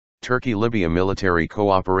Turkey-Libya military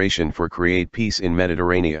cooperation for create peace in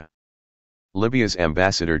Mediterranean. Libya's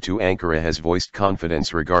ambassador to Ankara has voiced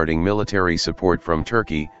confidence regarding military support from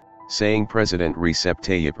Turkey, saying President Recep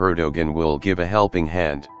Tayyip Erdogan will give a helping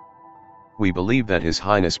hand. We believe that His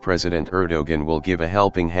Highness President Erdogan will give a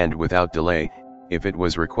helping hand without delay, if it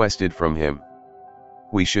was requested from him.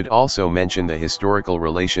 We should also mention the historical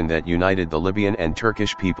relation that united the Libyan and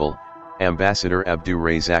Turkish people, Ambassador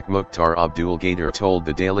Abdurrazak Mukhtar Abdul Gader told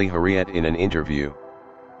the Daily Hurriyet in an interview.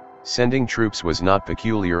 Sending troops was not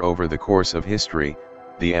peculiar over the course of history,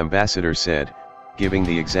 the ambassador said, giving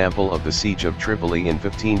the example of the siege of Tripoli in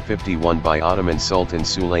 1551 by Ottoman Sultan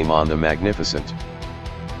Suleiman the Magnificent.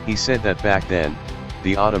 He said that back then,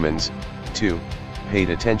 the Ottomans, too,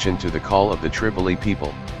 paid attention to the call of the Tripoli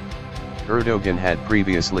people. Erdogan had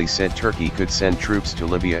previously said Turkey could send troops to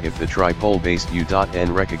Libya if the Tripoli-based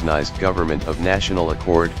UN recognized Government of National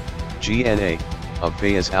Accord, GNA, of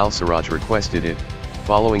Fayez al-Sarraj requested it,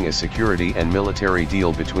 following a security and military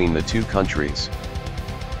deal between the two countries.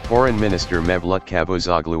 Foreign Minister Mevlut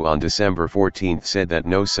Cavusoglu on December 14 said that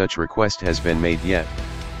no such request has been made yet.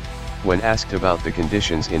 When asked about the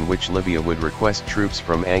conditions in which Libya would request troops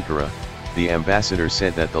from Ankara, the ambassador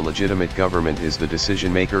said that the legitimate government is the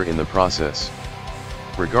decision-maker in the process.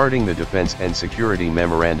 Regarding the Defense and Security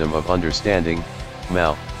Memorandum of Understanding,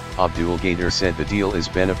 MOU, Abdul Gader said the deal is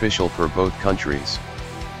beneficial for both countries.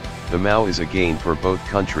 The MOU is a gain for both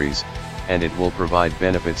countries, and it will provide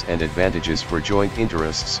benefits and advantages for joint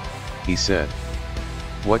interests, he said.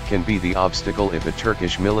 What can be the obstacle if a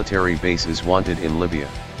Turkish military base is wanted in Libya?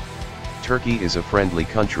 Turkey is a friendly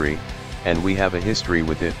country, and we have a history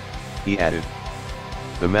with it, he added.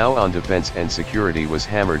 The MOU on defense and security was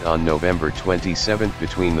hammered on November 27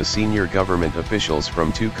 between the senior government officials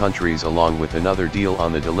from two countries along with another deal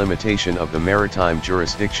on the delimitation of the maritime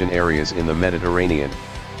jurisdiction areas in the Mediterranean.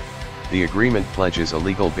 The agreement pledges a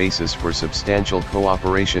legal basis for substantial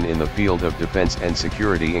cooperation in the field of defense and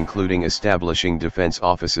security, including establishing defense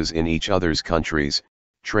offices in each other's countries,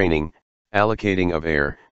 training, allocating of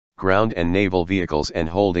air, ground and naval vehicles, and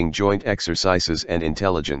holding joint exercises and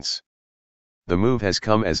intelligence. The move has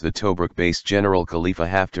come as the Tobruk-based General Khalifa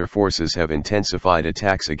Haftar forces have intensified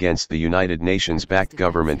attacks against the United Nations-backed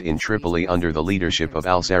government in Tripoli under the leadership of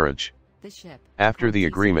al-Sarraj. After the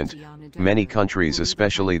agreement, many countries,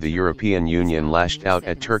 especially the European Union, lashed out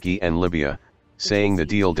at Turkey and Libya, saying the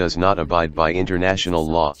deal does not abide by international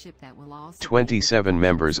law. 27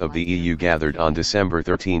 members of the EU gathered on December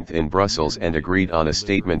 13 in Brussels and agreed on a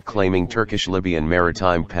statement claiming Turkish-Libyan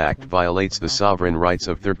Maritime Pact violates the sovereign rights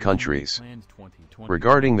of third countries.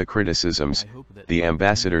 Regarding the criticisms, the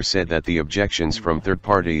ambassador said that the objections from third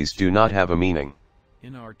parties do not have a meaning.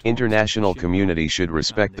 International community should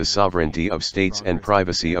respect the sovereignty of states and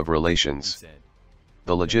privacy of relations.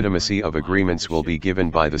 The legitimacy of agreements will be given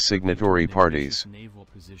by the signatory parties.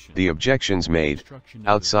 The objections made,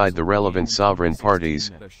 outside the relevant sovereign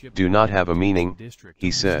parties, do not have a meaning,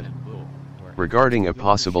 he said. Regarding a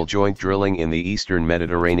possible joint drilling in the eastern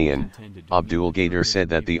Mediterranean, Abdul Gader said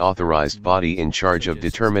that the authorized body in charge of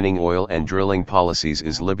determining oil and drilling policies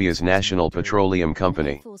is Libya's National Petroleum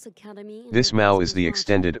Company. This MOU is the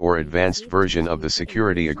extended or advanced version of the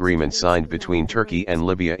security agreement signed between Turkey and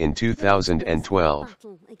Libya in 2012.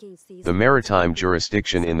 The maritime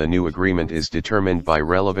jurisdiction in the new agreement is determined by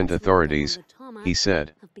relevant authorities, he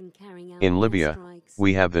said. In Libya,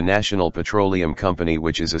 we have the National Petroleum Company,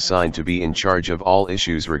 which is assigned to be in charge of all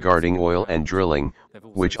issues regarding oil and drilling,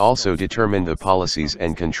 which also determine the policies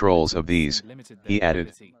and controls of these, he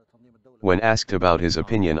added. When asked about his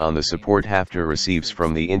opinion on the support Haftar receives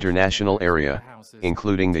from the international area,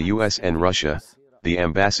 including the US and Russia, the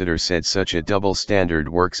ambassador said such a double standard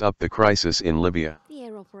works up the crisis in Libya.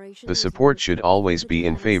 The support should always be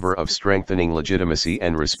in favor of strengthening legitimacy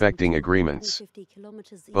and respecting agreements.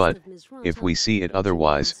 But, if we see it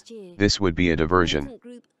otherwise, this would be a diversion.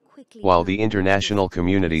 While the international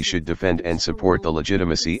community should defend and support the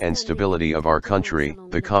legitimacy and stability of our country,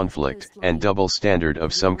 the conflict and double standard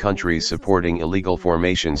of some countries supporting illegal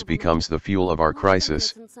formations becomes the fuel of our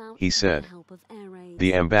crisis, he said.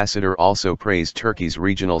 The ambassador also praised Turkey's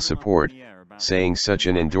regional support, saying such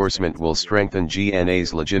an endorsement will strengthen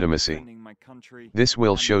GNA's legitimacy. This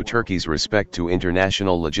will show Turkey's respect to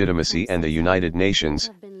international legitimacy and the United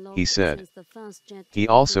Nations, he said. He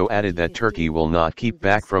also added that Turkey will not keep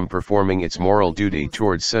back from performing its moral duty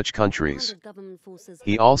towards such countries.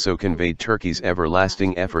 He also conveyed Turkey's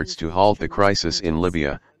everlasting efforts to halt the crisis in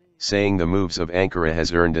Libya, saying the moves of Ankara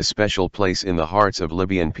has earned a special place in the hearts of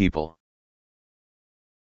Libyan people.